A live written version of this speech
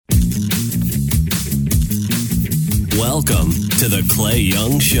Welcome to the Clay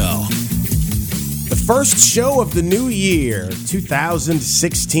Young Show. The first show of the new year,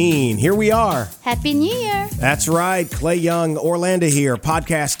 2016. Here we are. Happy New Year. That's right. Clay Young, Orlando here.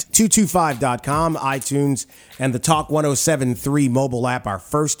 Podcast225.com, iTunes, and the Talk 107.3 mobile app. Our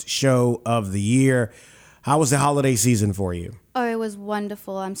first show of the year. How was the holiday season for you? Oh, it was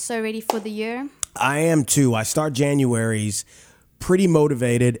wonderful. I'm so ready for the year. I am too. I start January's pretty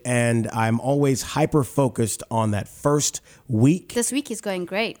motivated, and I'm always hyper-focused on that first week. This week is going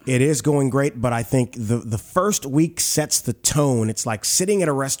great. It is going great, but I think the first week sets the tone. It's like sitting at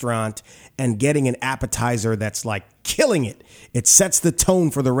a restaurant and getting an appetizer that's like killing it. It sets the tone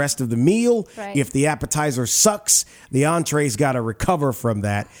for the rest of the meal. Right. If the appetizer sucks, the entree's got to recover from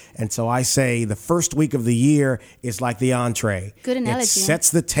that. And so I say the first week of the year is like the entree. Good analogy. It sets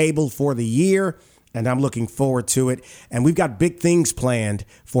the table for the year. And I'm looking forward to it. And we've got big things planned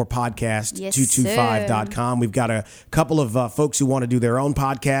for podcast225.com. We've got a couple of folks who want to do their own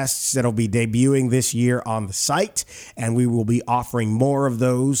podcasts that'll be debuting this year on the site. And we will be offering more of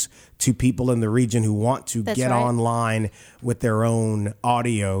those to people in the region who want to get online with their own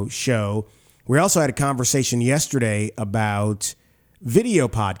audio show. We also had a conversation yesterday about video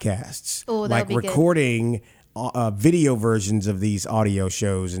podcasts. Oh, like be recording good. Video versions of these audio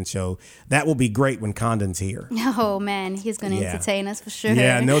shows. And so that will be great when Condon's here. Oh, man, he's going to entertain us for sure.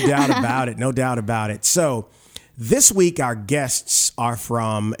 Yeah, no doubt about it. No doubt about it. So this week, our guests are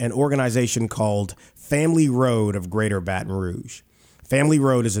from an organization called Family Road of Greater Baton Rouge. Family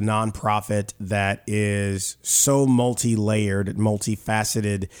Road is a nonprofit that is so multi-layered,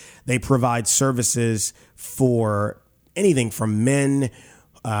 multifaceted. They provide services for anything from men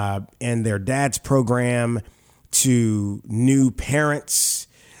and their dad's program to new parents.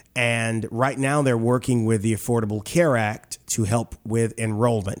 And right now they're working with the Affordable Care Act to help with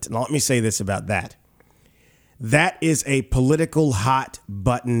enrollment. And let me say this about that. That is a political hot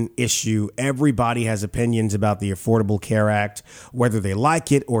button issue. Everybody has opinions about the Affordable Care Act, whether they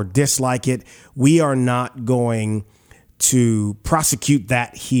like it or dislike it. We are not going to prosecute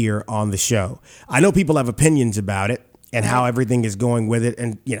that here on the show. I know people have opinions about it and how everything is going with it.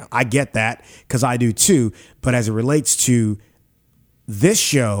 And, you know, I get that because I do too. But as it relates to this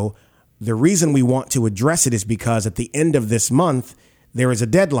show, the reason we want to address it is because at the end of this month, there is a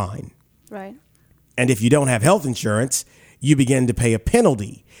deadline. Right. And if you don't have health insurance, you begin to pay a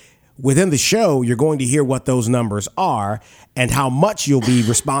penalty. Within the show, you're going to hear what those numbers are and how much you'll be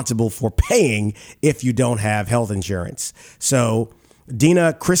responsible for paying if you don't have health insurance. So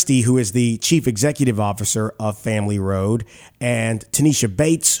Dina Christie, who is the Chief Executive Officer of Family Road, and Tanisha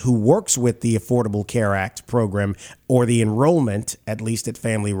Bates, who works with the Affordable Care Act program, or the enrollment, at least at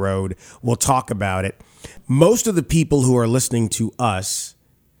Family Road, will talk about it. Most of the people who are listening to us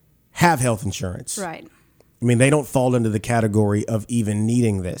have health insurance. Right. I mean, they don't fall into the category of even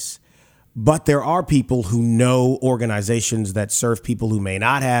needing this. But there are people who know organizations that serve people who may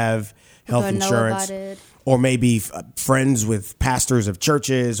not have health insurance, or maybe friends with pastors of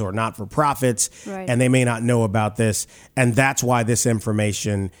churches or not-for-profits, and they may not know about this. And that's why this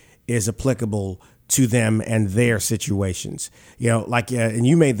information is applicable to them and their situations. You know, like, and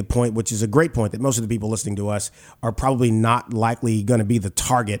you made the point, which is a great point, that most of the people listening to us are probably not likely going to be the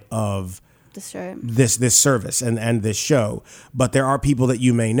target of this service and this show. But there are people that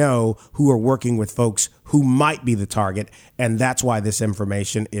you may know who are working with folks who might be the target, and that's why this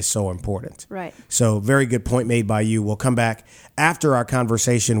information is so important. Right. So very good point made by you. We'll come back after our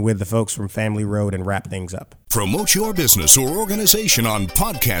conversation with the folks from Family Road and wrap things up. Promote your business or organization on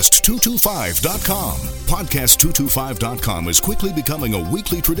podcast225.com. Podcast225.com is quickly becoming a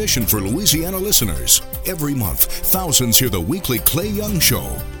weekly tradition for Louisiana listeners. Every month, thousands hear the weekly Clay Young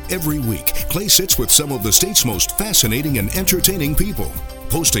Show. Every week, Clay sits with some of the state's most fascinating and entertaining people.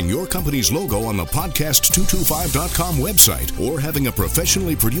 Posting your company's logo on the podcast225.com website or having a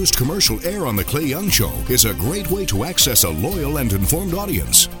professionally produced commercial air on the Clay Young Show is a great way to access a loyal and informed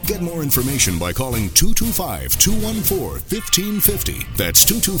audience. Get more information by calling 225-214-1550. That's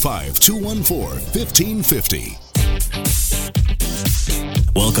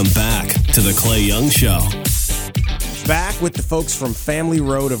 225-214-1550. Welcome back to the Clay Young Show. Back with the folks from Family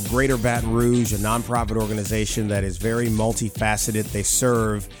Road of Greater Baton Rouge, a nonprofit organization that is very multifaceted. They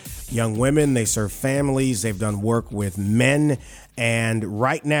serve young women, they serve families, they've done work with men, and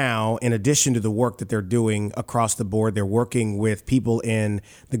right now, in addition to the work that they're doing across the board, they're working with people in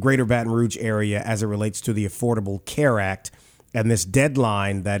the Greater Baton Rouge area as it relates to the Affordable Care Act and this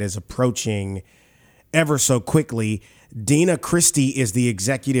deadline that is approaching ever so quickly. Dina Christie is the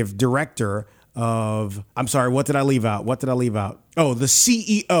executive director I'm sorry, what did I leave out? Oh, the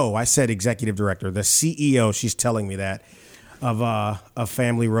CEO. I said executive director. The CEO, she's telling me that, of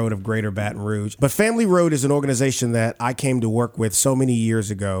Family Road of Greater Baton Rouge. But Family Road is an organization that I came to work with so many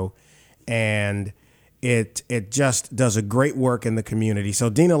years ago, and it just does a great work in the community. So,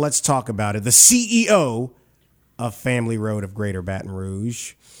 Dina, let's talk about it. The CEO of Family Road of Greater Baton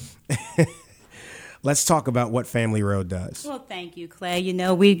Rouge. Let's talk about what Family Road does. Well, thank you, Clay. You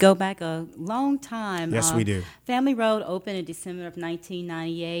know, we go back a long time. Yes, we do. Family Road opened in December of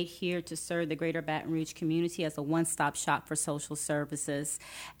 1998 here to serve the Greater Baton Rouge community as a one-stop shop for social services.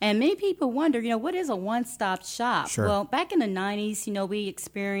 And many people wonder, what is a one-stop shop? Sure. Well, back in the 90s, we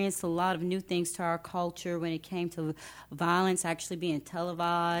experienced a lot of new things to our culture when it came to violence actually being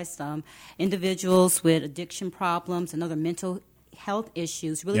televised, individuals with addiction problems and other mental health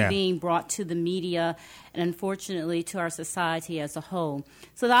issues really being brought to the media and unfortunately to our society as a whole.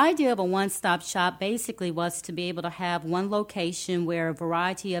 So the idea of a one-stop shop basically was to be able to have one location where a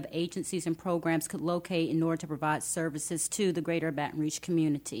variety of agencies and programs could locate in order to provide services to the Greater Baton Rouge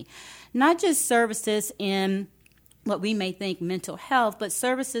community. Not just services in what we may think mental health, but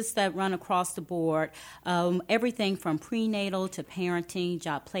services that run across the board, everything from prenatal to parenting,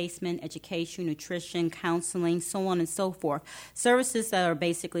 job placement, education, nutrition, counseling, so on and so forth. Services that are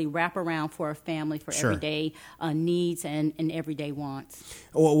basically wraparound for a family for everyday needs and everyday wants.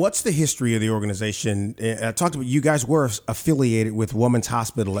 Well, what's the history of the organization? I talked about you guys were affiliated with Women's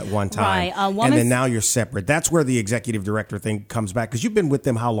Hospital at one time, right? And then now you're separate. That's where the executive director thing comes back, because you've been with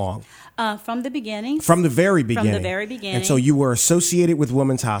them how long? From the beginning. From the very beginning. From the very beginning. And so you were associated with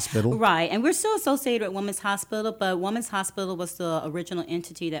Women's Hospital. Right, and we're still associated with Women's Hospital, but Women's Hospital was the original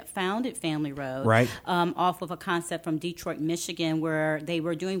entity that founded Family Road. Right. Off of a concept from Detroit, Michigan, where they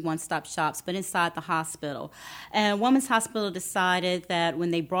were doing one-stop shops, but inside the hospital. And Women's Hospital decided that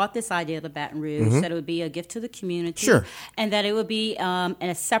when they brought this idea to Baton Rouge, that it would be a gift to the community. Sure. And that it would be in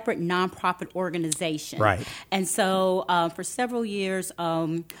a separate nonprofit organization. Right. And so for several years,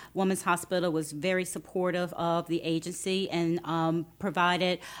 Women's Hospital was very supportive of the agency and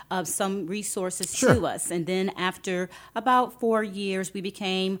provided some resources to us. And then after about 4 years, we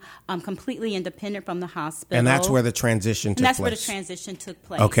became completely independent from the hospital. And that's where the transition took place. That's where the transition took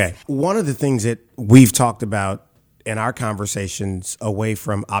place. Okay. One of the things that we've talked about in our conversations away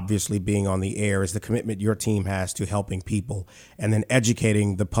from obviously being on the air is the commitment your team has to helping people and then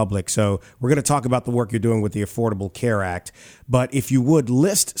educating the public. So we're going to talk about the work you're doing with the Affordable Care Act. But if you would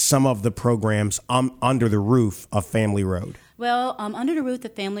list some of the programs under the roof of Family Road. Well, under the roof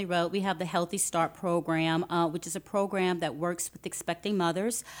of Family Road, we have the Healthy Start program, which is a program that works with expecting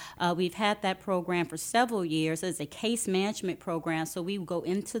mothers. We've had that program for several years. It's a case management program, so we go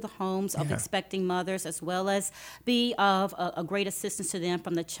into the homes of expecting mothers as well as be of a great assistance to them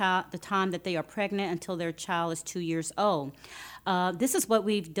from the time that they are pregnant until their child is 2 years old. This is what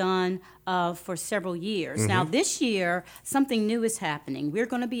we've done for several years. Now, this year, something new is happening. We're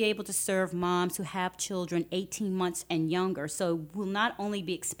going to be able to serve moms who have children 18 months and younger. So we'll not only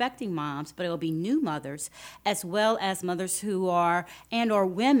be expecting moms, but it will be new mothers, as well as mothers who are, and or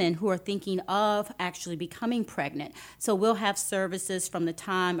women who are thinking of actually becoming pregnant. So we'll have services from the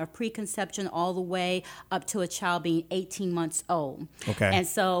time of preconception all the way up to a child being 18 months old. Okay. And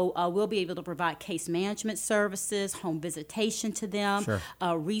so we'll be able to provide case management services, home visitation to them,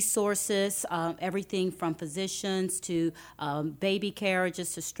 resources, everything from physicians to baby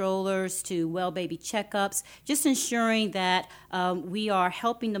carriages to strollers to well baby checkups, just ensuring that we are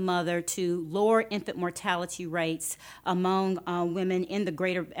helping the mother to lower infant mortality rates among women in the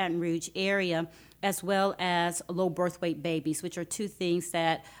Greater Baton Rouge area, as well as low birth weight babies, which are two things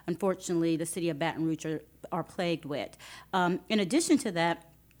that, unfortunately, the city of Baton Rouge are plagued with. In addition to that,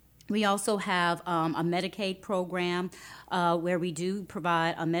 we also have a Medicaid program where we do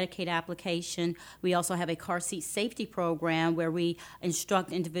provide a Medicaid application. We also have a car seat safety program where we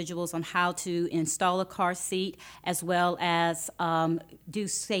instruct individuals on how to install a car seat, as well as do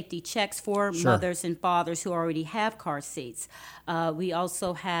safety checks for mothers and fathers who already have car seats. We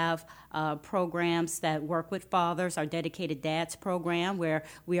also have programs that work with fathers, our Dedicated Dads program, where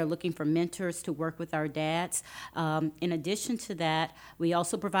we are looking for mentors to work with our dads. In addition to that, we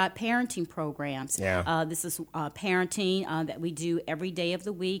also provide parenting programs. This is parenting that we do every day of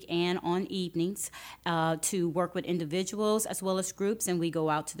the week and on evenings to work with individuals as well as groups, and we go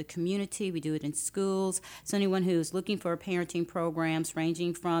out to the community. We do it in schools. So anyone who's looking for parenting programs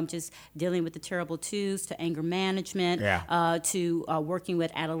ranging from just dealing with the terrible twos to anger management to working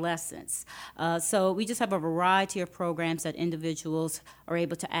with adolescents. So we just have a variety of programs that individuals are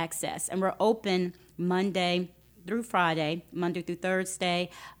able to access. And we're open Monday through Friday, Monday through Thursday.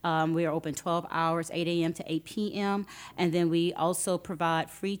 We are open 12 hours, 8 a.m. to 8 p.m. And then we also provide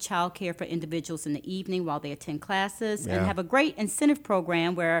free childcare for individuals in the evening while they attend classes, and have a great incentive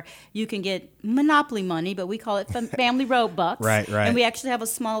program where you can get Monopoly money, but we call it Family Road Bucks. Right. And we actually have a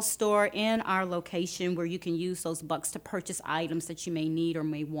small store in our location where you can use those bucks to purchase items that you may need or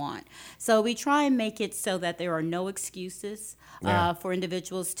may want. So we try and make it so that there are no excuses for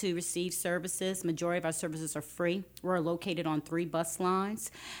individuals to receive services. Majority of our services are free. We're located on 3 bus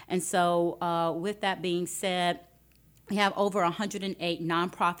lines. And so with that being said, we have over 108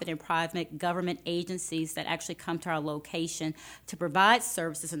 nonprofit and private government agencies that actually come to our location to provide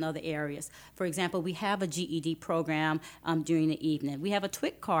services in other areas. For example, we have a GED program during the evening. We have a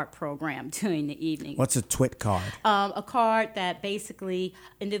TWIT card program during the evening. What's a TWIT card? A card that basically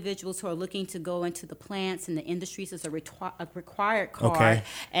individuals who are looking to go into the plants and the industries is a required card. Okay.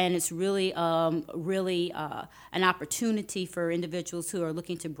 And it's really, an opportunity for individuals who are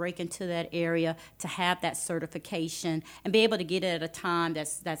looking to break into that area to have that certification and be able to get it at a time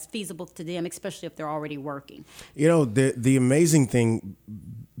that's feasible to them, especially if they're already working. You know, the amazing thing,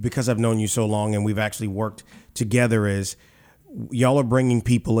 because I've known you so long and we've actually worked together, is y'all are bringing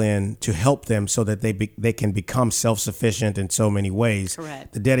people in to help them so that they can become self-sufficient in so many ways.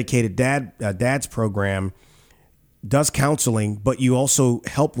 Correct. The Dedicated Dads program does counseling, but you also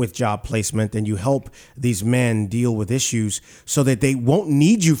help with job placement, and you help these men deal with issues so that they won't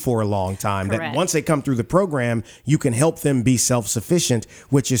need you for a long time. Correct. That once they come through the program, you can help them be self-sufficient,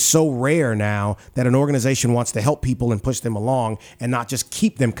 which is so rare now that an organization wants to help people and push them along and not just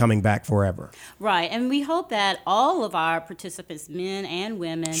keep them coming back forever. Right, and we hope that all of our participants, men and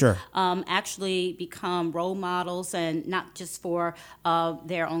women, actually become role models, and not just for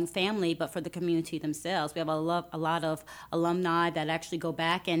their own family, but for the community themselves. We have a lot of alumni that actually go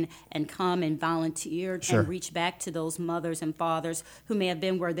back and come and volunteer and reach back to those mothers and fathers who may have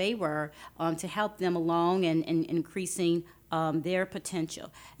been where they were to help them along and increasing their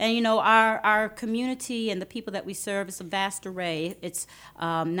potential. And, you know, our community and the people that we serve is a vast array. It's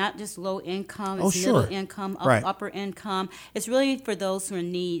not just low income, it's middle income, upper income. It's really for those who are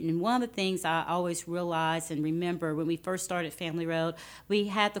in need. And one of the things I always realize and remember when we first started Family Road, we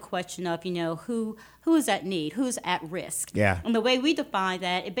had the question of, you know, who is at need, who's at risk. Yeah. And the way we define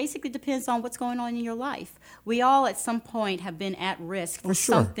that, it basically depends on what's going on in your life. We all at some point have been at risk for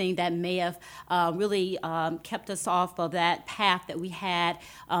something that may have really kept us off of that path that we had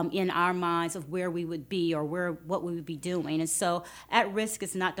in our minds of where we would be or what we would be doing. And so at risk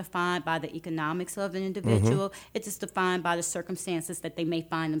is not defined by the economics of an individual. It's just defined by the circumstances that they may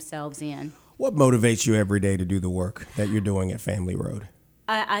find themselves in. What motivates you every day to do the work that you're doing at Family Road?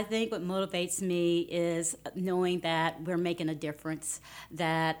 I think what motivates me is knowing that we're making a difference,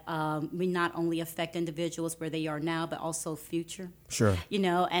 that we not only affect individuals where they are now, but also future. Sure. You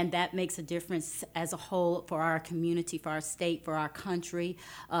know, and that makes a difference as a whole for our community, for our state, for our country,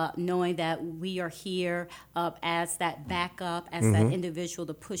 knowing that we are here as that backup, as that individual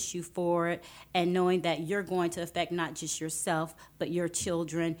to push you forward, and knowing that you're going to affect not just yourself, but your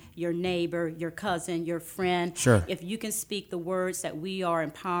children, your neighbor, your cousin, your friend. Sure. If you can speak the words that we are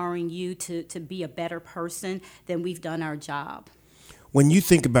empowering you to be a better person, then we've done our job. When you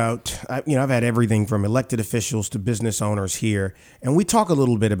think about, I've had everything from elected officials to business owners here, and we talk a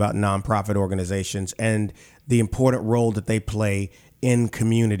little bit about nonprofit organizations and the important role that they play in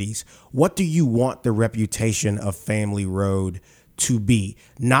communities. What do you want the reputation of Family Road to be?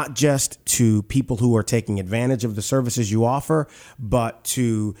 Not just to people who are taking advantage of the services you offer, but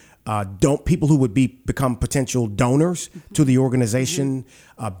to people who would become potential donors to the organization,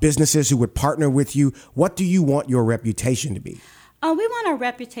 businesses who would partner with you. What do you want your reputation to be? We want our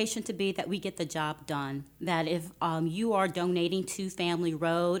reputation to be that we get the job done, that if you are donating to Family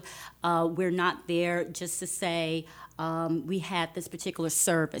Road, we're not there just to say we had this particular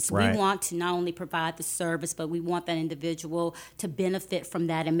service. Right. We want to not only provide the service, but we want that individual to benefit from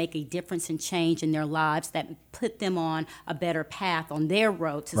that and make a difference and change in their lives that put them on a better path on their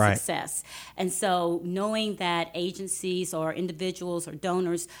road to success. And so knowing that agencies or individuals or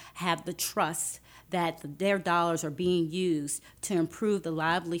donors have the trust that their dollars are being used to improve the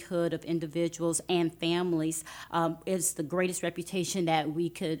livelihood of individuals and families is the greatest reputation that we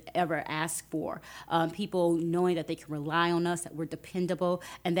could ever ask for. People knowing that they can rely on us, that we're dependable,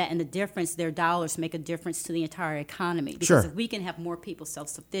 and that in the difference, their dollars make a difference to the entire economy. Because if we can have more people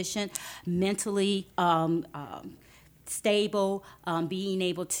self-sufficient, mentally stable, being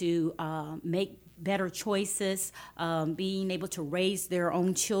able to make better choices, being able to raise their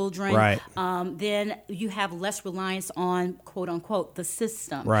own children, right. Then you have less reliance on, quote unquote, the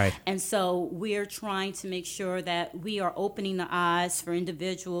system. Right. And so we're trying to make sure that we are opening the eyes for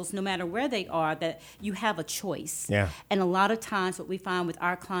individuals, no matter where they are, that you have a choice. Yeah. And a lot of times what we find with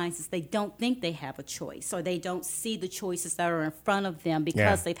our clients is they don't think they have a choice, or they don't see the choices that are in front of them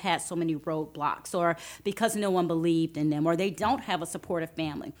because they've had so many roadblocks, or because no one believed in them, or they don't have a supportive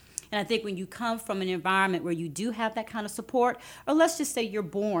family. And I think when you come from an environment where you do have that kind of support, or let's just say you're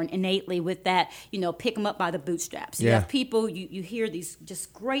born innately with that, pick them up by the bootstraps. You have people, you hear these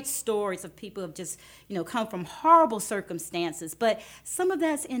just great stories of people who have just, come from horrible circumstances, but some of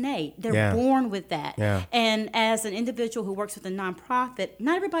that's innate. They're born with that. Yeah. And as an individual who works with a nonprofit,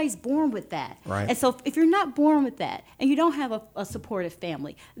 not everybody's born with that. Right. And so if you're not born with that and you don't have a supportive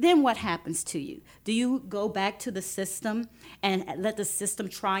family, then what happens to you? Do you go back to the system and let the system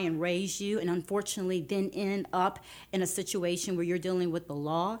try and raise you, and unfortunately then end up in a situation where you're dealing with the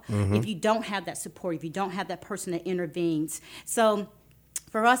law if you don't have that support, if you don't have that person that intervenes? So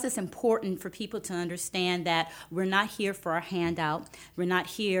for us, it's important for people to understand that we're not here for a handout. We're not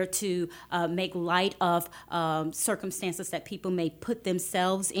here to make light of circumstances that people may put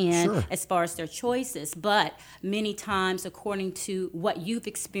themselves in as far as their choices. But many times, according to what you've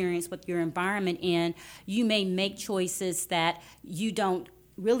experienced with your environment in, you may make choices that you don't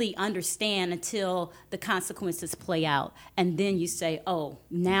really understand until the consequences play out. And then you say, oh,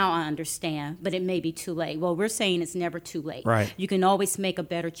 now I understand, but it may be too late. Well, we're saying it's never too late. Right. You can always make a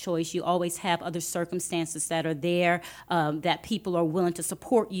better choice. You always have other circumstances that are there that people are willing to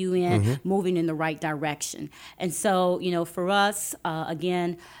support you in moving in the right direction. And so, for us,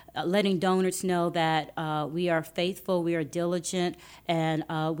 again, letting donors know that we are faithful, we are diligent, and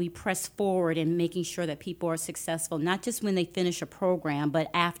we press forward in making sure that people are successful, not just when they finish a program, but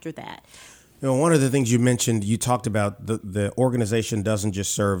after that. One of the things you mentioned, you talked about the organization doesn't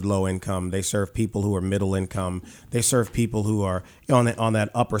just serve low income. They serve people who are middle income. They serve people who are on that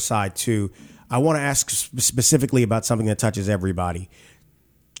upper side too. I want to ask specifically about something that touches everybody.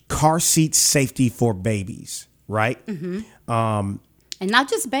 Car seat safety for babies, right? Mm-hmm. And not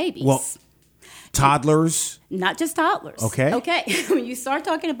just babies. Well, toddlers. Not just toddlers. Okay. When you start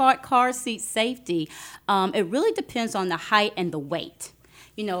talking about car seat safety, it really depends on the height and the weight.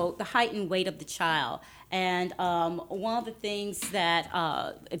 The height and weight of the child. And one of the things that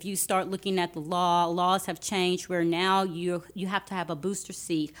if you start looking at the laws have changed where now you have to have a booster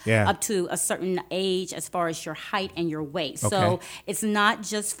seat up to a certain age as far as your height and your weight. Okay. So it's not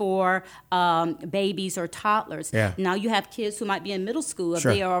just for babies or toddlers. Yeah. Now you have kids who might be in middle school. If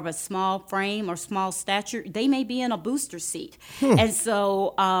they are of a small frame or small stature, they may be in a booster seat. And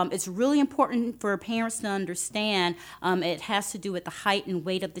so it's really important for parents to understand it has to do with the height and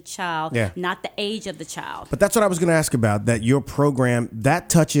weight of the child, not the age of the child. But that's what I was going to ask about, that your program, that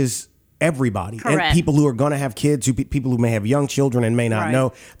touches everybody. Correct. And people who are going to have kids, people who may have young children and may not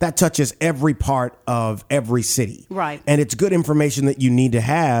know, that touches every part of every city. Right. And it's good information that you need to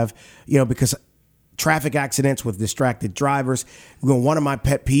have, because traffic accidents with distracted drivers. One of my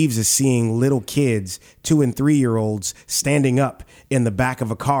pet peeves is seeing little kids, 2 and 3 year olds, standing up in the back of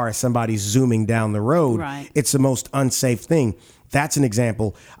a car as somebody's zooming down the road. Right. It's the most unsafe thing. That's an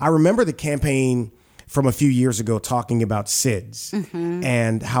example. I remember the campaign from a few years ago talking about SIDS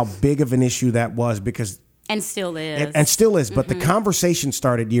and how big of an issue that was because... And still is. And still is. But the conversation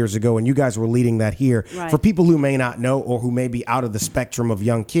started years ago, and you guys were leading that here. Right. For people who may not know or who may be out of the spectrum of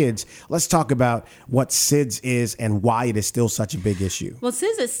young kids, let's talk about what SIDS is and why it is still such a big issue. Well,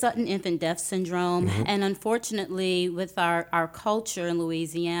 SIDS is sudden infant death syndrome. And unfortunately, with our culture in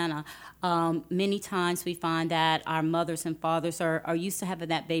Louisiana, many times we find that our mothers and fathers are used to having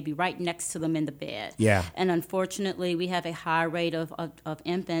that baby right next to them in the bed. Yeah. And unfortunately, we have a high rate of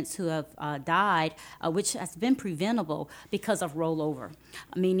infants who have died, which has been preventable because of rollover,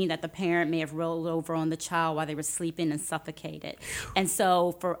 meaning that the parent may have rolled over on the child while they were sleeping and suffocated. And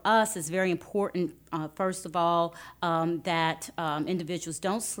so for us, it's very important, first of all, that individuals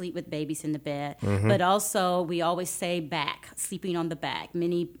don't sleep with babies in the bed, but also we always say sleeping on the back.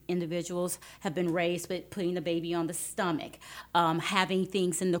 Many individuals have been raised with putting the baby on the stomach, having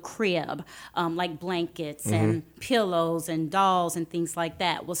things in the crib, like blankets and pillows and dolls and things like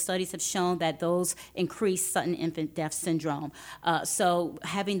that. Well, studies have shown that those increase sudden infant death syndrome. So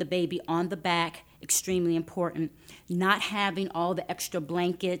having the baby on the back, extremely important. Not having all the extra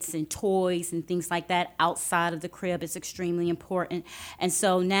blankets and toys and things like that outside of the crib is extremely important. And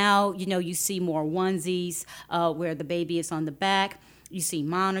so now, you see more onesies where the baby is on the back. you see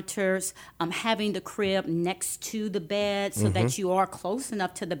monitors, having the crib next to the bed so that you are close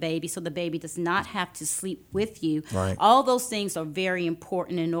enough to the baby so the baby does not have to sleep with you. Right. All those things are very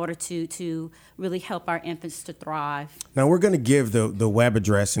important in order to really help our infants to thrive. Now, we're going to give the web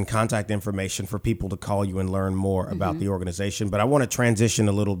address and contact information for people to call you and learn more about the organization. But I want to transition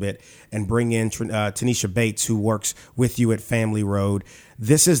a little bit and bring in Tanisha Bates, who works with you at Family Road.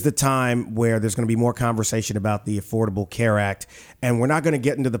 This is the time where there's going to be more conversation about the Affordable Care Act, and we're not going to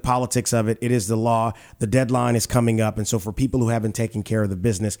get into the politics of it. It is the law. The deadline is coming up. And so for people who haven't taken care of the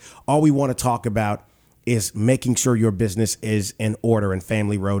business, all we want to talk about is making sure your business is in order, and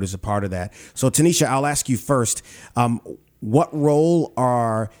Family Road is a part of that. So, Tanisha, I'll ask you first, what role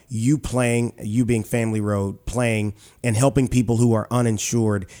are you playing, you being Family Road, playing in helping people who are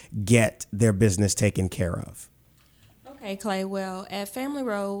uninsured get their business taken care of? Okay, Clay. Well, at Family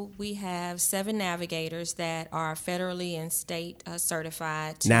Road, we have 7 navigators that are federally and state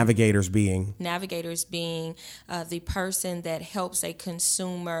certified. Navigators being? Navigators being the person that helps a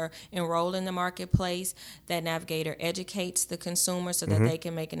consumer enroll in the marketplace. That navigator educates the consumer so that they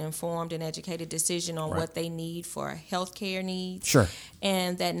can make an informed and educated decision on what they need for healthcare needs. Sure.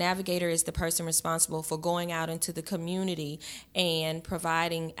 And that navigator is the person responsible for going out into the community and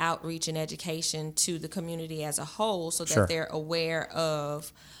providing outreach and education to the community as a whole so that they're aware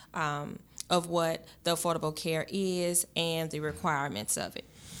of what the Affordable Care is and the requirements of it.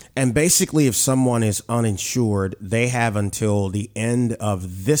 And basically, if someone is uninsured, they have until the end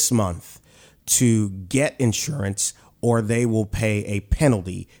of this month to get insurance, or they will pay a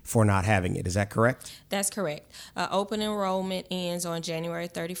penalty for not having it. Is that correct? That's correct. Open enrollment ends on January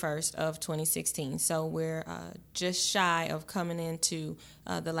 31st of 2016. So we're just shy of coming into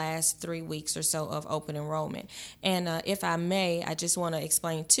the last 3 weeks or so of open enrollment. And if I may, I just want to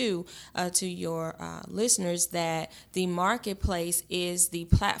explain to your listeners that the marketplace is the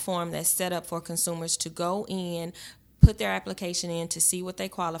platform that's set up for consumers to go in, put their application in to see what they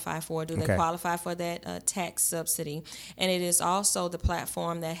qualify for. Do they qualify for that tax subsidy? And it is also the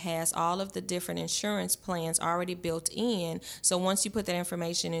platform that has all of the different insurance plans already built in. So once you put that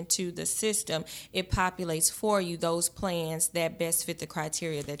information into the system, it populates for you those plans that best fit the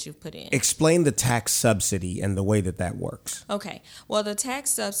criteria that you've put in. Explain the tax subsidy and the way that works. Okay. Well, the tax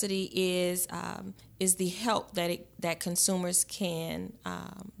subsidy is the help that consumers can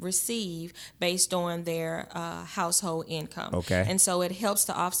receive based on their household income. Okay. And so it helps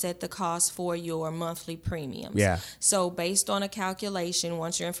to offset the cost for your monthly premiums. Yeah. So based on a calculation,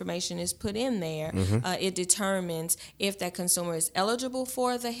 once your information is put in there, it determines if that consumer is eligible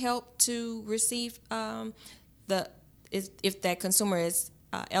for the help to receive if that consumer is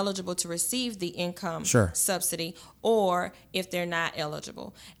eligible to receive the income subsidy, or if they're not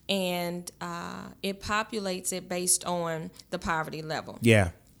eligible. And it populates it based on the poverty level. Yeah.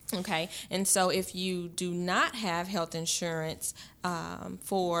 Okay. And so if you do not have health insurance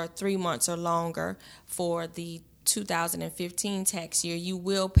for 3 months or longer for the 2015 tax year, you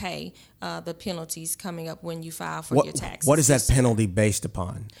will pay the penalties coming up when you file for your taxes. What is that penalty based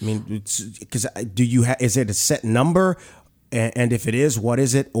upon? I mean, because is it a set number? And if it is, what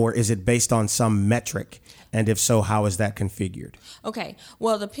is it? Or is it based on some metric? And if so, how is that configured? Okay.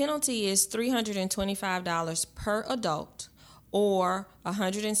 Well, the penalty is $325 per adult or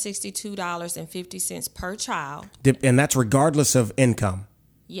 $162.50 per child. And that's regardless of income?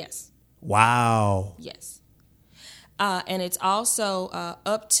 Yes. Wow. Yes. And it's also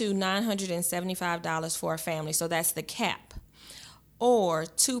up to $975 for a family. So that's the cap. Or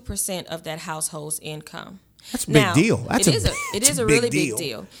 2% of that household's income. That's a big deal. It is a really big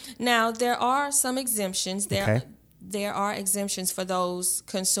deal. Now, there are some exemptions. There are exemptions for those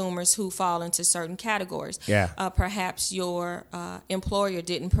consumers who fall into certain categories. Yeah. Perhaps your employer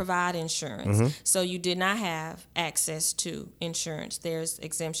didn't provide insurance, so you did not have access to insurance. There's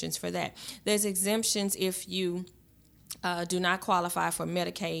exemptions for that. There's exemptions if you do not qualify for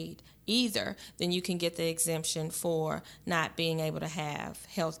Medicaid either, then you can get the exemption for not being able to have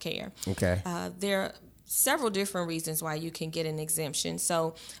health care. Okay. There are several different reasons why you can get an exemption.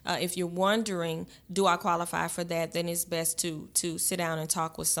 So if you're wondering, do I qualify for that, then it's best to sit down and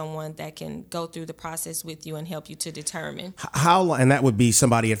talk with someone that can go through the process with you and help you to determine. And that would be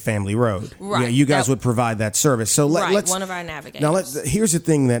somebody at Family Road. Right. Yeah, you guys would provide that service. So let's one of our navigators. Now, here's the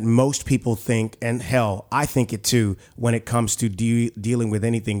thing that most people think, and hell, I think it too, when it comes to dealing with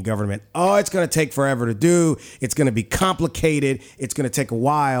anything government. Oh, it's going to take forever to do. It's going to be complicated. It's going to take a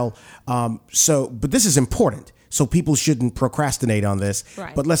while. But this is important. So people shouldn't procrastinate on this.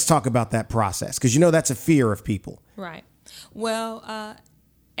 Right. But let's talk about that process, because that's a fear of people. Right. Well,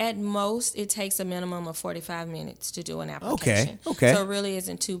 At most, it takes a minimum of 45 minutes to do an application. Okay. So it really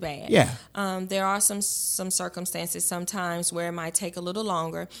isn't too bad. Yeah. There are some circumstances sometimes where it might take a little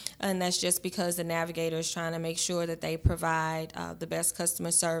longer, and that's just because the navigator is trying to make sure that they provide the best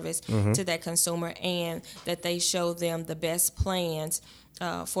customer service to that consumer and that they show them the best plans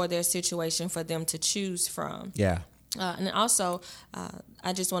for their situation for them to choose from. Yeah. And also,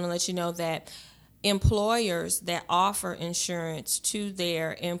 I just want to let you know that employers that offer insurance to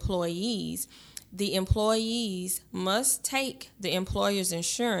their employees, the employees must take the employer's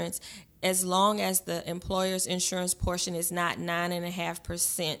insurance as long as the employer's insurance portion is not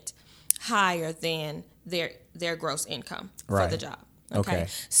 9.5% higher than their gross income for the job. Okay.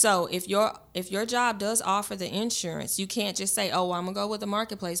 So if your job does offer the insurance, you can't just say, "Oh, well, I'm gonna go with the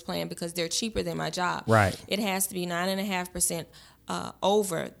marketplace plan because they're cheaper than my job." Right. It has to be 9.5%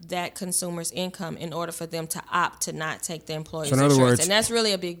 over that consumer's income in order for them to opt to not take the employer's insurance. Words, and that's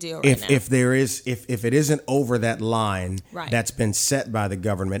really a big deal right now. If it isn't over that line that's been set by the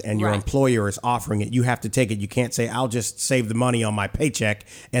government and your employer is offering it, you have to take it. You can't say, "I'll just save the money on my paycheck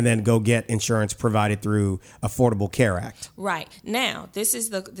and then go get insurance provided through Affordable Care Act." Right. Now, this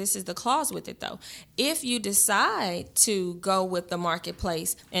is the clause with it though. If you decide to go with the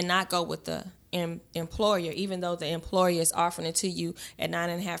marketplace and not go with the employer, even though the employer is offering it to you at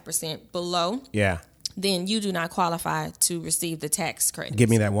 9.5% below, then you do not qualify to receive the tax credit. Give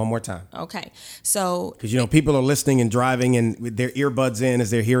me that one more time. Okay. So, because people are listening and driving and with their earbuds in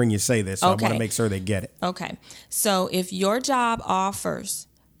as they're hearing you say this, so I want to make sure they get it. Okay. So if your job offers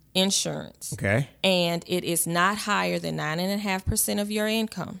insurance, and it is not higher than 9.5% of your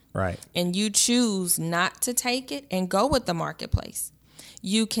income, and you choose not to take it and go with the marketplace,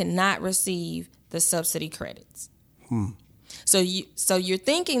 you cannot receive the subsidy credits. So you're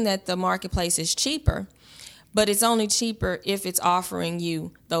thinking that the marketplace is cheaper, but it's only cheaper if it's offering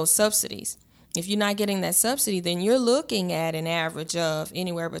you those subsidies. If you're not getting that subsidy, then you're looking at an average of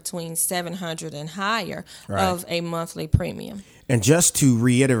anywhere between $700 and higher of a monthly premium. And just to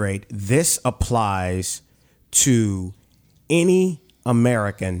reiterate, this applies to any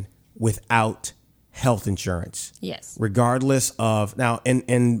American without health insurance. Yes. Regardless of, now,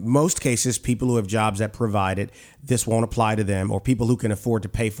 in most cases, people who have jobs that provide it, this won't apply to them, or people who can afford to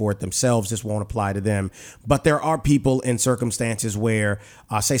pay for it themselves, this won't apply to them. But there are people in circumstances where,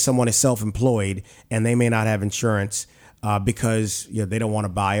 say someone is self-employed and they may not have insurance because they don't want to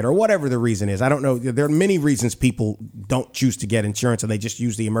buy it or whatever the reason is. I don't know. There are many reasons people don't choose to get insurance and they just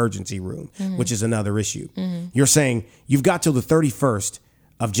use the emergency room, which is another issue. You're saying you've got till the 31st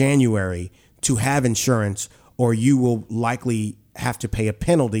of January to have insurance, or you will likely have to pay a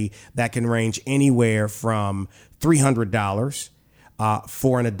penalty that can range anywhere from $300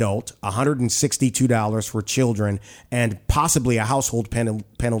 for an adult, $162 for children, and possibly a household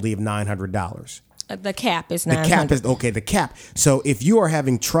penalty of $900. The cap is $900. The cap. So if you are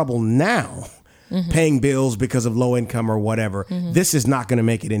having trouble now paying bills because of low income or whatever, this is not going to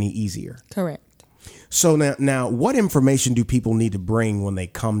make it any easier. Correct. So now, what information do people need to bring when they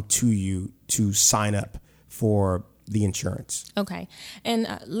come to you to sign up for the insurance? Okay.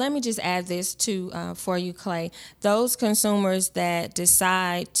 And let me just add this for you, Clay. Those consumers that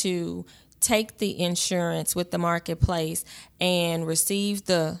decide to take the insurance with the marketplace and receive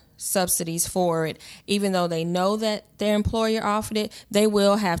the subsidies for it, even though they know that their employer offered it, they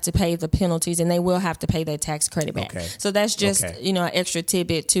will have to pay the penalties and they will have to pay their tax credit back. So that's just an extra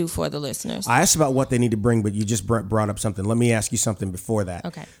tidbit too for the listeners. I asked about what they need to bring, but you just brought up something. Let me ask you something before that.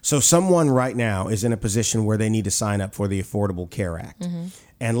 Okay. So someone right now is in a position where they need to sign up for the Affordable Care Act.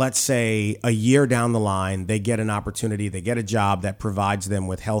 And let's say a year down the line, they get an opportunity, they get a job that provides them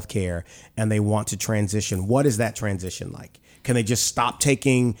with health care, and they want to transition. What is that transition like? Can they just stop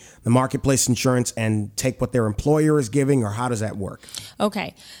taking the marketplace insurance and take what their employer is giving, or how does that work?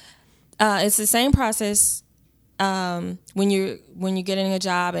 Okay. It's the same process when you're getting a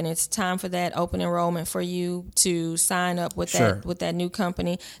job and it's time for that open enrollment for you to sign up with that new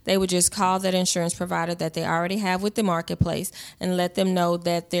company. They would just call that insurance provider that they already have with the marketplace and let them know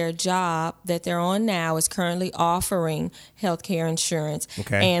that their job that they're on now is currently offering healthcare insurance,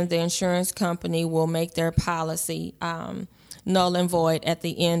 and the insurance company will make their policy null and void at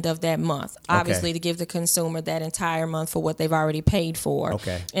the end of that month, obviously to give the consumer that entire month for what they've already paid for.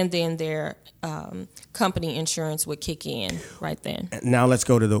 And then their company insurance would kick in right then. Now let's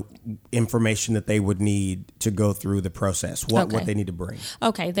go to the information that they would need to go through the process. What they need to bring.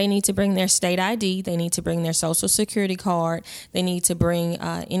 They need to bring their state ID. They need to bring their social security card. They need to bring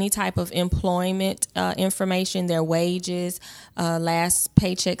any type of employment information, their wages, last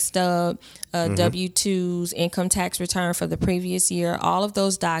paycheck stub, W-2s, income tax return for the previous year, all of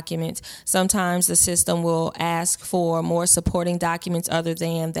those documents. Sometimes the system will ask for more supporting documents other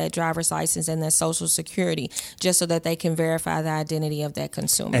than that driver's license and that Social Security, just so that they can verify the identity of that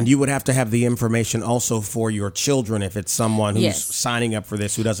consumer. And you would have to have the information also for your children if it's someone who's signing up for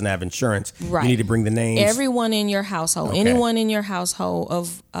this who doesn't have insurance. Right. You need to bring the names. Everyone in your household, anyone in your household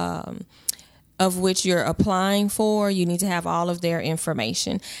of which you're applying for, you need to have all of their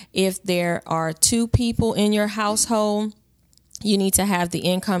information. If there are 2 people in your household, you need to have the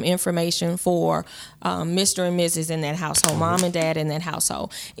income information for Mr. and Mrs. in that household, mom and dad in that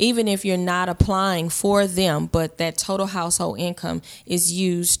household. Even if you're not applying for them, but that total household income is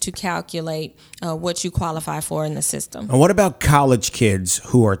used to calculate what you qualify for in the system. And what about college kids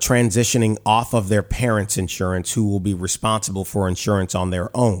who are transitioning off of their parents' insurance, who will be responsible for insurance on their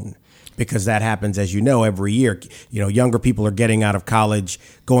own? Because that happens, as you know, every year. You know, younger people are getting out of college,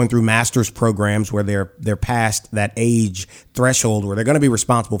 going through master's programs where they're past that age threshold where they're going to be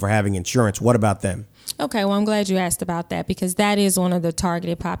responsible for having insurance. What about them? Okay, well, I'm glad you asked about that, because that is one of the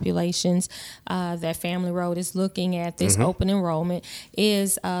targeted populations that Family Road is looking at. This open enrollment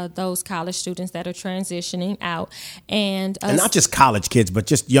is those college students that are transitioning out. And not just college kids, but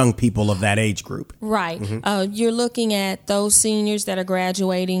just young people of that age group. Right. You're looking at those seniors that are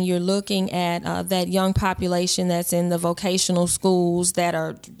graduating. You're looking at that young population that's in the vocational schools that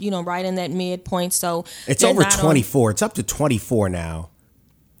are, right in that midpoint. So it's over 24. It's up to 24 now.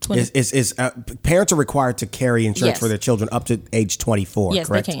 Parents are required to carry insurance for their children up to age 24, yes,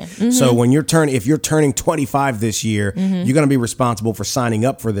 correct? They can. So when if you're turning 25 this year, you're going to be responsible for signing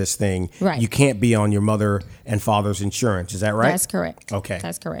up for this thing. Right. You can't be on your mother and father's insurance. Is that right? That's correct. Okay.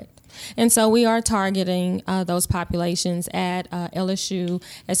 That's correct. And so we are targeting those populations at LSU,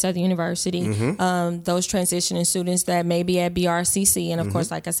 at Southern University, those transitioning students that may be at BRCC, and of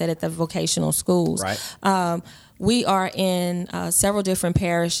course, like I said, at the vocational schools. Right. We are in several different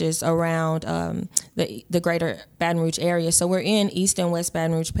parishes around the greater Baton Rouge area. So we're in East and West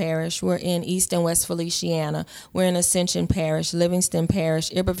Baton Rouge Parish. We're in East and West Feliciana. We're in Ascension Parish, Livingston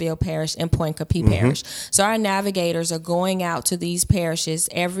Parish, Iberville Parish, and Point Capee Parish. So our navigators are going out to these parishes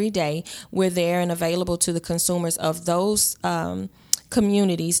every day. We're there and available to the consumers of those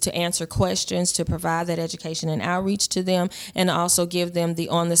communities to answer questions, to provide that education and outreach to them, and also give them the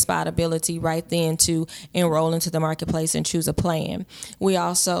on-the-spot ability right then to enroll into the marketplace and choose a plan. We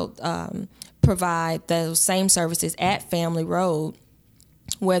also provide those same services at Family Road,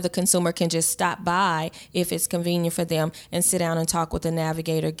 where the consumer can just stop by if it's convenient for them and sit down and talk with the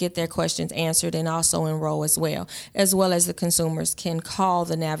navigator, get their questions answered, and also enroll as well as the consumers can call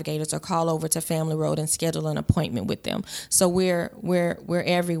the navigators or call over to Family Road and schedule an appointment with them. So we're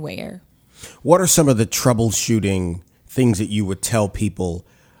everywhere. What are some of the troubleshooting things that you would tell people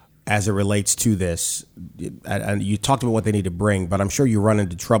as it relates to this? And you talked about what they need to bring, but I'm sure you run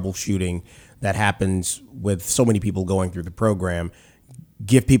into troubleshooting that happens with so many people going through the program.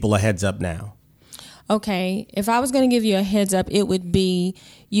 Give people a heads up now. Okay, if I was going to give you a heads up, it would be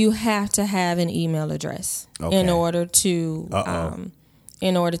you have to have an email address in order to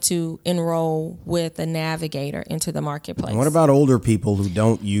enroll with a navigator into the marketplace. And what about older people who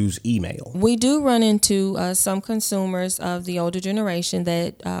don't use email? We do run into some consumers of the older generation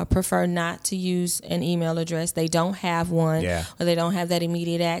that prefer not to use an email address. They don't have one, or they don't have that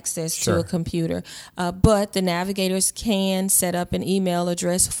immediate access to a computer. But the navigators can set up an email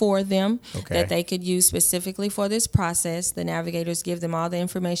address for them that they could use specifically for this process. The navigators give them all the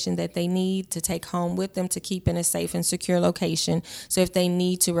information that they need to take home with them to keep in a safe and secure location. So if they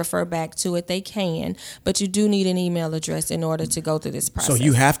need to refer back to it, they can, but you do need an email address in order to go through this process. So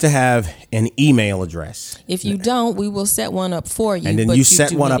you have to have an email address. If you don't, we will set one up for you. And then you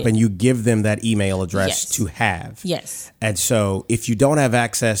set one up and you give them that email address to have. Yes. And so if you don't have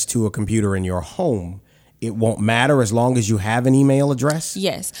access to a computer in your home, it won't matter as long as you have an email address?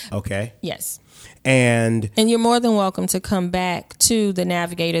 Yes. Okay. Yes. And you're more than welcome to come back to the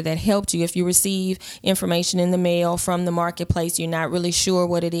navigator that helped you. If you receive information in the mail from the marketplace, you're not really sure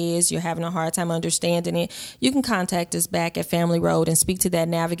what it is, you're having a hard time understanding it, you can contact us back at Family Road and speak to that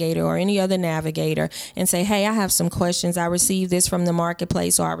navigator or any other navigator and say, hey, I have some questions. I received this from the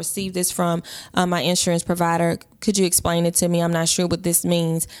marketplace, or I received this from my insurance provider. Could you explain it to me? I'm not sure what this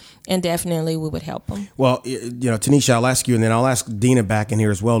means. And definitely we would help them. Well, Tanisha, I'll ask you, and then I'll ask Dina back in here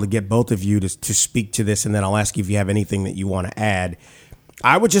as well to get both of you to speak to this, and then I'll ask you if you have anything that you want to add.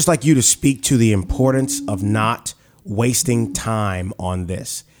 I would just like you to speak to the importance of not wasting time on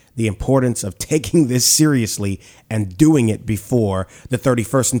this, the importance of taking this seriously and doing it before the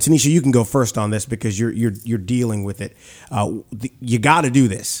 31st. And Tanisha, you can go first on this because you're dealing with it. You got to do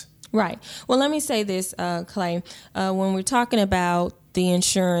this. Right. Well, let me say this, Clay. When we're talking about the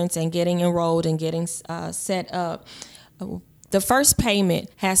insurance and getting enrolled and getting set up, the first payment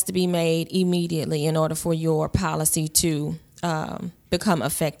has to be made immediately in order for your policy to become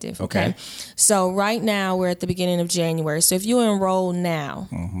effective. Okay. So right now we're at the beginning of January. So if you enroll now,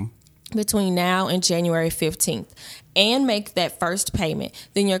 between now and January 15th, and make that first payment,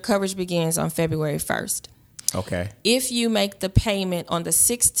 then your coverage begins on February 1st. Okay. If you make the payment on the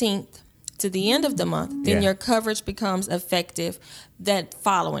 16th to the end of the month, then your coverage becomes effective that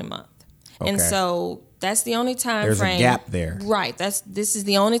following month. Okay. And so that's the only time frame. There's a gap there. Right. This is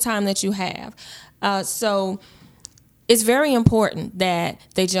the only time that you have. So it's very important that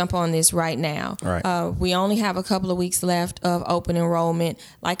they jump on this right now. Right. We only have a couple of weeks left of open enrollment.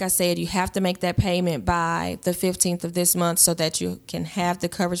 Like I said, you have to make that payment by the 15th of this month so that you can have the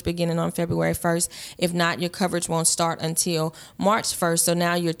coverage beginning on February 1st. If not, your coverage won't start until March 1st. So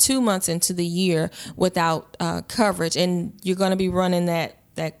now you're 2 months into the year without coverage, and you're going to be running that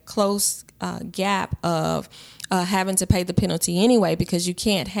close gap of having to pay the penalty anyway, because you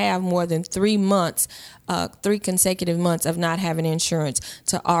can't have more than 3 months, 3 consecutive months of not having insurance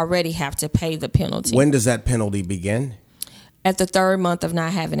to already have to pay the penalty. When does that penalty begin? At the 3rd month of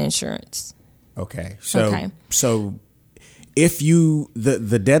not having insurance. Okay. So if you,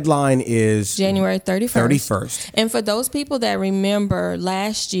 the deadline is January 31st. 31st. And for those people that remember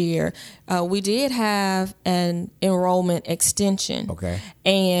last year, we did have an enrollment extension. Okay.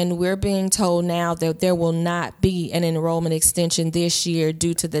 And we're being told now that there will not be an enrollment extension this year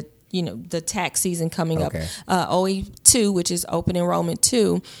due to the tax season coming up. OE2, which is open enrollment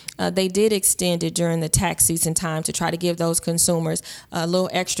 2, they did extend it during the tax season time to try to give those consumers a little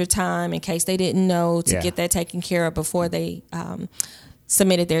extra time in case they didn't know to get that taken care of before they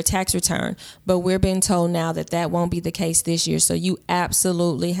submitted their tax return. But we're being told now that that won't be the case this year. So you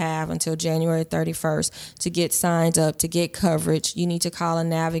absolutely have until January 31st to get signed up, to get coverage. You need to call a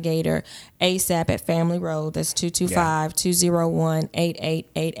navigator ASAP at Family Road. That's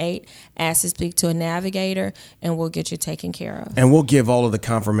 225-201-8888. Ask to speak to a navigator, and we'll get you taken care of. And we'll give all of the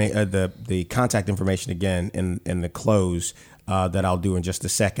the contact information again in the close that I'll do in just a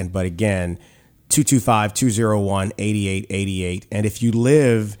second. But again, 225-201-8888. And if you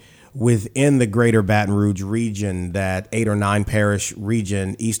live within the greater Baton Rouge region, that 8 or 9 parish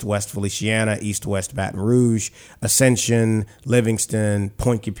region, East-West Feliciana, East-West Baton Rouge, Ascension, Livingston,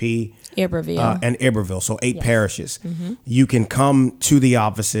 Pointe-Coupee, Iberville. And Iberville, so 8 parishes. You can come to the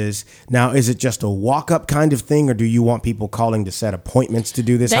offices. Now, is it just a walk-up kind of thing, or do you want people calling to set appointments to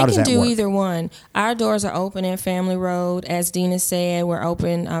do this? How does that work? They can do either one. Our doors are open at Family Road. As Dina said, we're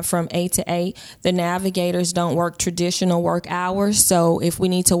open from 8 to 8. The navigators don't work traditional work hours, so if we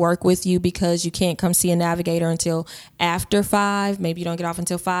need to work with you because you can't come see a navigator until after 5, maybe you don't get off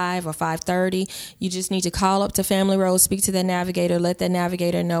until 5 or 5:30, you just need to call up to Family Road, speak to that navigator, let that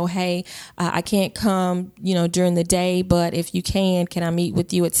navigator know, hey, I can't come, during the day, but if you can I meet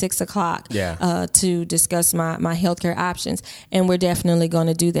with you at 6 o'clock to discuss my healthcare options? And we're definitely going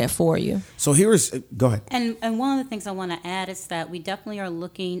to do that for you. So go ahead. And one of the things I want to add is that we definitely are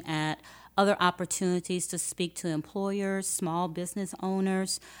looking at other opportunities to speak to employers, small business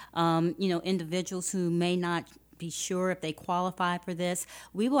owners, individuals who may not be sure if they qualify for this.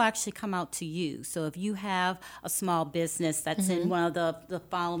 We will actually come out to you. So if you have a small business that's in one of the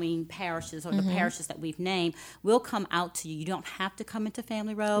following parishes or the parishes that we've named, we'll come out to you. You don't have to come into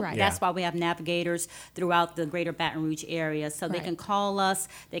Family Road. Right. That's why we have navigators throughout the greater Baton Rouge area. So they can call us,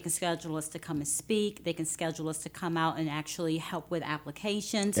 they can schedule us to come and speak, they can schedule us to come out and actually help with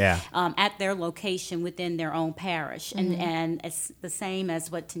applications at their location within their own parish. And it's the same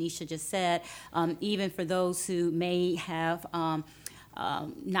as what Tanisha just said, even for those who may have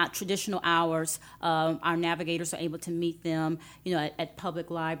not traditional hours, our navigators are able to meet them, at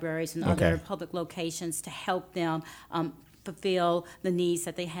public libraries and other public locations to help them fulfill the needs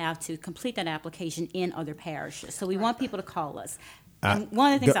that they have to complete that application in other parishes. So we want people to call us. And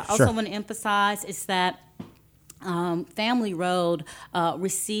one of the things I also want to emphasize is that Family Road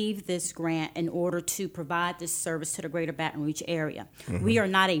received this grant in order to provide this service to the greater Baton Rouge area. We are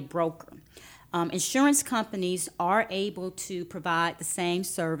not a broker. Insurance companies are able to provide the same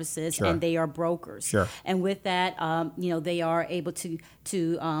services, and they are brokers. And with that, they are able to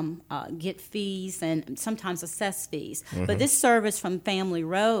get fees and sometimes assess fees. But this service from Family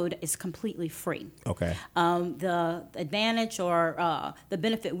Road is completely free. The advantage or the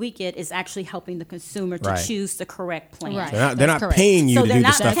benefit we get is actually helping the consumer to choose the correct plan. So they're not paying you to do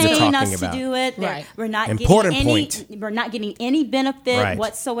the stuff you're talking about. So they're not paying us to do it. We're not Important getting any. We're not getting any benefit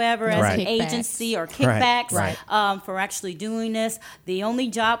whatsoever as an agency. agency or kickbacks Right. for actually doing this. The only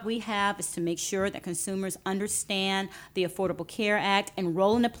job we have is to make sure that consumers understand the Affordable Care Act,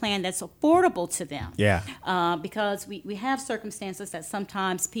 enroll in a plan that's affordable to them. Yeah. Because we have circumstances that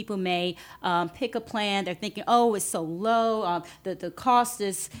sometimes people may pick a plan. They're thinking, oh, it's so low. The cost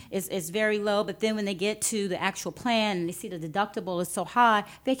is very low. But then when they get to the actual plan and they see the deductible is so high,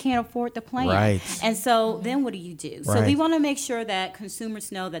 they can't afford the plan. Right. And so then what do you do? So we want to make sure that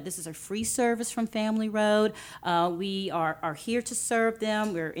consumers know that this is a free service from Family Road. We are here to serve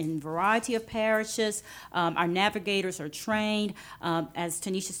them. We're in a variety of parishes. Our navigators are trained. As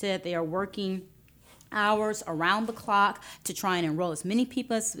Tanisha said, they are working hours around the clock to try and enroll as many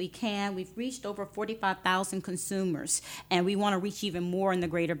people as we can. We've reached over 45,000 consumers, and we want to reach even more in the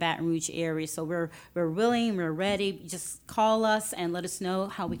greater Baton Rouge area. So we're willing, we're ready. Just call us and let us know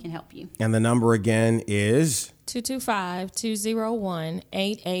how we can help you. And the number again is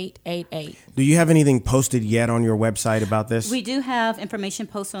 225-201-8888. Do you have anything posted yet on your website about this? We do have information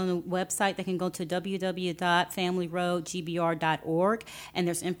posted on the website. They can go to www.familyroadgbr.org, and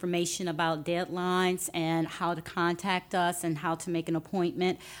there's information about deadlines and how to contact us and how to make an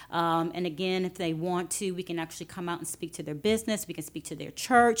appointment. And again, if they want to, we can actually come out and speak to their business. We can speak to their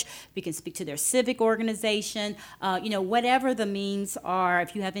church. We can speak to their civic organization. Whatever the means are,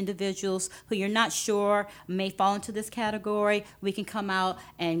 if you have individuals who you're not sure may fall into this category, we can come out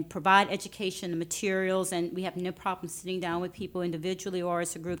and provide education and materials, and we have no problem sitting down with people individually or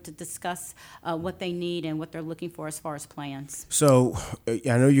as a group to discuss what they need and what they're looking for as far as plans. So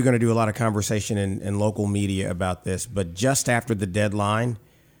I know you're going to do a lot of conversation in local media about this, but just after the deadline,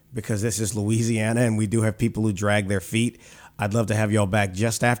 because this is Louisiana and we do have people who drag their feet, I'd love to have y'all back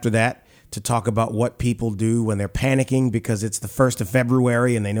just after that to talk about what people do when they're panicking because it's the 1st of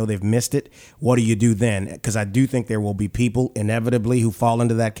February and they know they've missed it. What do you do then? Because I do think there will be people inevitably who fall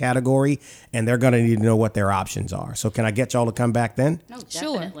into that category, and they're going to need to know what their options are. So can I get y'all to come back then? No,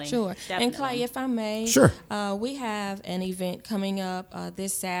 definitely. Sure. Definitely. And Clay, if I may, Sure. We have an event coming up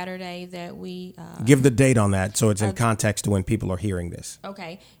this Saturday that we... Give the date on that so it's in context to when people are hearing this.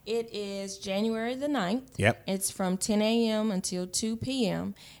 Okay. It is January the 9th. Yep. It's from 10 a.m. until 2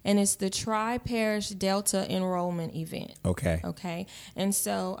 p.m., and it's the Tri-Parish Delta Enrollment Event. Okay. And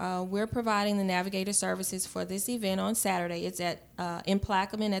so we're providing the navigator services for this event on Saturday. It's at in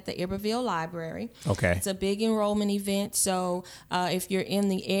Plaquemine at the Iberville Library. Okay. It's a big enrollment event, so if you're in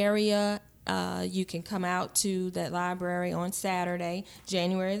the area, you can come out to that library on Saturday,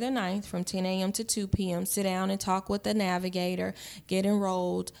 January the 9th, from 10 a.m. to 2 p.m. Sit down and talk with the navigator, get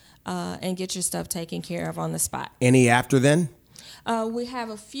enrolled, and get your stuff taken care of on the spot. Any after then? We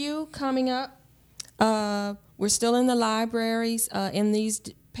have a few coming up. We're still in the libraries in these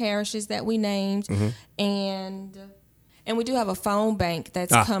parishes that we named, and we do have a phone bank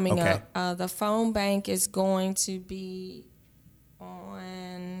that's coming up. The phone bank is going to be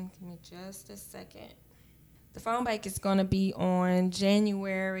on, give me just a second. The phone bank is going to be on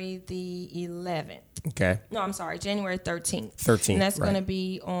January the 11th. Okay. No, I'm sorry, January 13th. 13th, And that's right. going to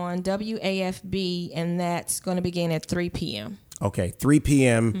be on WAFB, and that's going to begin at 3 p.m. Okay, 3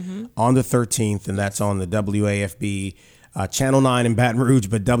 p.m. On the 13th, and that's on the WAFB Channel 9 in Baton Rouge,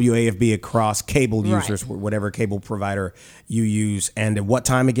 but WAFB across cable users, whatever cable provider you use. And at what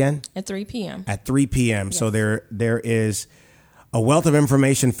time again? At 3 p.m. At 3 p.m. Yes. So there is a wealth of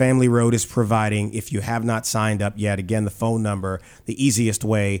information Family Road is providing. If you have not signed up yet, again, the phone number, the easiest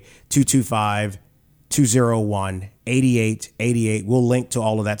way, 225-201-8888. We'll link to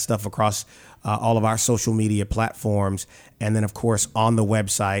all of that stuff across all of our social media platforms. And then, of course, on the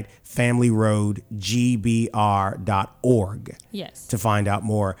website, familyroadgbr.org. Yes. To find out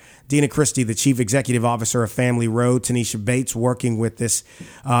more. Dina Christie, the Chief Executive Officer of Family Road. Tanisha Bates working with this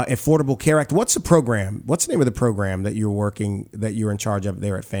Affordable Care Act. What's the program? What's the name of the program that you're in charge of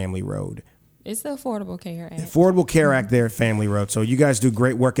there at Family Road? It's the Affordable Care Act. Affordable Care Act there at Family Road. So you guys do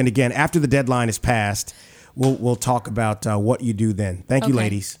great work. And again, after the deadline is passed, we'll talk about what you do then. Thank you,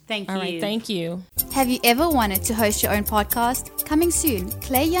 ladies. Thank you. All right, thank you. Have you ever wanted to host your own podcast? Coming soon,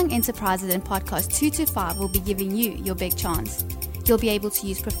 Clay Young Enterprises and Podcast 225 will be giving you your big chance. You'll be able to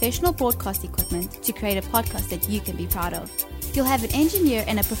use professional broadcast equipment to create a podcast that you can be proud of. You'll have an engineer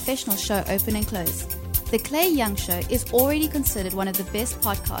and a professional show open and close. The Clay Young Show is already considered one of the best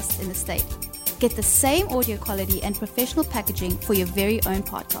podcasts in the state. Get the same audio quality and professional packaging for your very own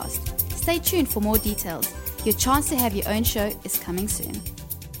podcast. Stay tuned for more details. Your chance to have your own show is coming soon.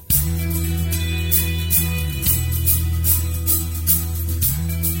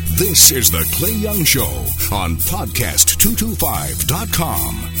 This is The Clay Young Show on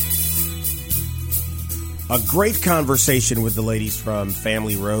podcast225.com. A great conversation with the ladies from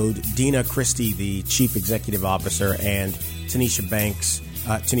Family Road, Dina Christie, the Chief Executive Officer, and Tanisha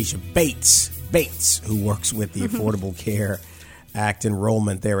Bates, who works with the Affordable Care Act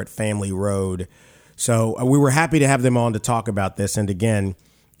enrollment there at Family Road. So we were happy to have them on to talk about this. And again,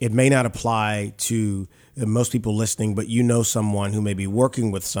 it may not apply to most people listening, but you know someone who may be working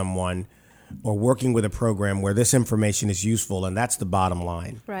with someone or working with a program where this information is useful, and that's the bottom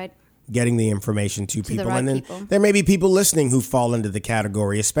line. Right. Getting the information to people. Right And then people. there may be people listening who fall into the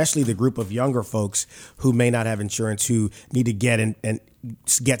category, especially the group of younger folks who may not have insurance, who need to get in and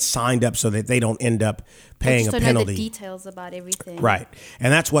get signed up so that they don't end up paying a Just to know penalty. the details about everything. Right.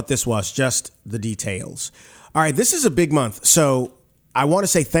 And that's what this was, just the details. All right, this is a big month. So I want to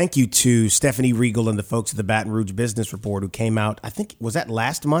say thank you to Stephanie Regal and the folks at the Baton Rouge Business Report who came out, I think, was that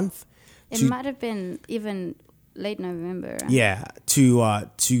last month? It might have been even late November. Yeah,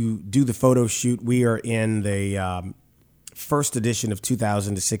 to do the photo shoot. We are in the first edition of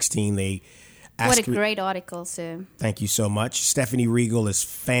 2016. They asked What a great article, sir. Thank you so much. Stephanie Regal is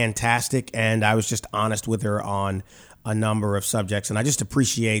fantastic, and I was just honest with her on a number of subjects, and I just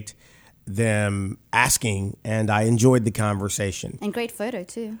appreciate them asking, and I enjoyed the conversation. And great photo,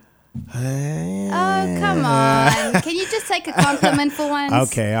 too. Oh, come on. Can you just take a compliment for once?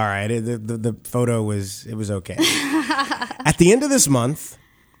 Okay, all right. The photo was okay. At the end of this month,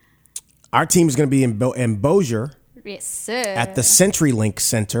 our team is going to be in Bossier. Yes, sir. At the CenturyLink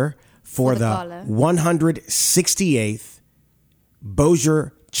Center for the gala. 168th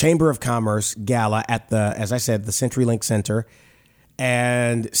Bossier Chamber of Commerce Gala at the, as I said, the CenturyLink Center.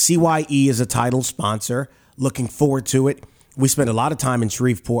 And CYE is a title sponsor. Looking forward to it. We spent a lot of time in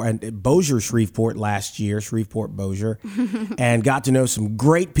Shreveport and Bossier, last year, Shreveport, and got to know some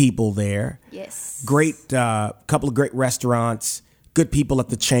great people there. Yes. Great, couple of great restaurants, good people at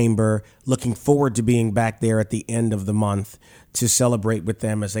the chamber. Looking forward to being back there at the end of the month to celebrate with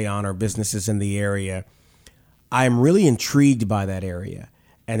them as they honor businesses in the area. I am really intrigued by that area,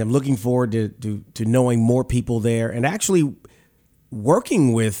 and I'm looking forward to knowing more people there and actually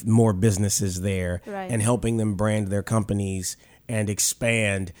working with more businesses there. Right. And helping them brand their companies and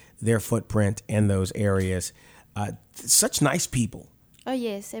expand their footprint in those areas. Such nice people. Oh,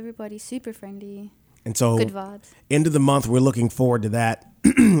 yes. Everybody's super friendly. And so, good vibes. End of the month, we're looking forward to that.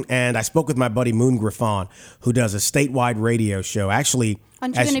 And I spoke with my buddy Moon Griffon, who does a statewide radio show. Actually,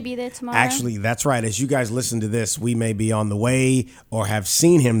 aren't you going to be there tomorrow? Actually, that's right. As you guys listen to this, we may be on the way or have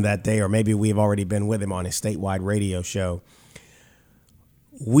seen him that day, or maybe we've already been with him on his statewide radio show.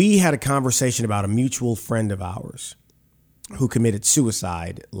 We had a conversation about a mutual friend of ours who committed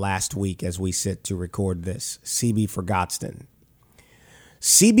suicide last week as we sit to record this, CB Forgotston.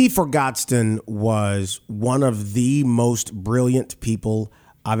 CB Forgotston was one of the most brilliant people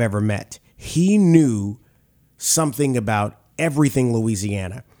I've ever met. He knew something about everything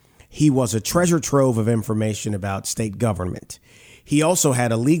Louisiana. He was a treasure trove of information about state government. He also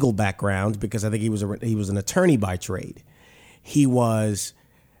had a legal background because I think he was an attorney by trade. He was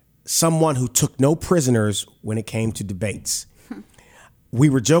someone who took no prisoners when it came to debates. We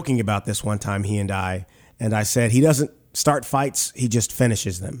were joking about this one time, he and I said he doesn't start fights, he just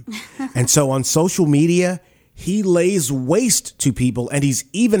finishes them. And so on social media, he lays waste to people, and he's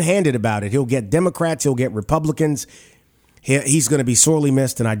even-handed about it. He'll get Democrats, he'll get Republicans. He's going to be sorely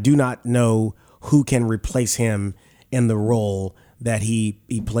missed, and I do not know who can replace him in the role that he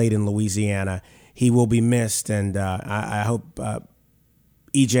played in Louisiana. He will be missed, and I hope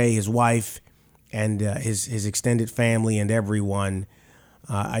EJ, his wife, and his extended family and everyone,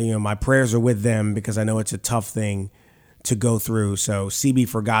 my prayers are with them because I know it's a tough thing to go through. So CB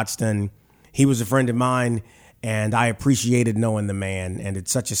Forgotston, he was a friend of mine, and I appreciated knowing the man. And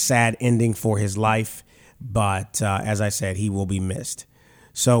it's such a sad ending for his life, but as I said, he will be missed.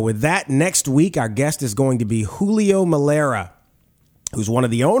 So with that, next week, our guest is going to be Julio Malera, who's one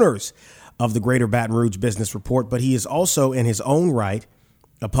of the owners of the Greater Baton Rouge Business Report, but he is also in his own right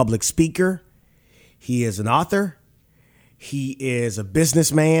a public speaker. He is an author. He is a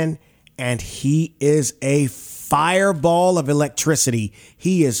businessman, and he is a fireball of electricity.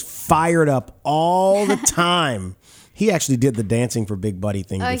 He is fired up all the time. He actually did the dancing for Big Buddy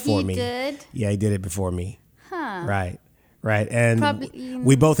thing before me. Oh, he did? Yeah, he did it before me. Huh. Right. And Probably,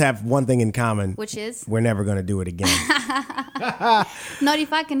 we both have one thing in common. Which is? We're never going to do it again. Not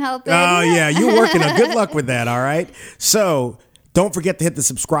if I can help it. Oh, yeah. You're working on good luck with that, all right? So don't forget to hit the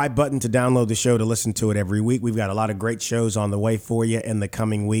subscribe button to download the show to listen to it every week. We've got a lot of great shows on the way for you in the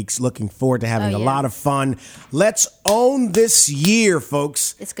coming weeks. Looking forward to having a lot of fun. Let's own this year,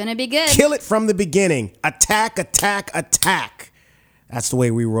 folks. It's going to be good. Kill it from the beginning. Attack, attack, attack. That's the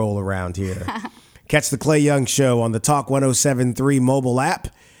way we roll around here. Catch the Clay Young Show on the Talk 107.3 mobile app.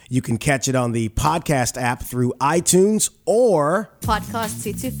 You can catch it on the podcast app through iTunes or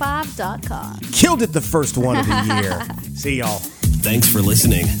podcast225.com. Killed it the first one of the year. See y'all. Thanks for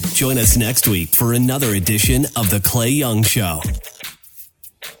listening. Join us next week for another edition of The Clay Young Show.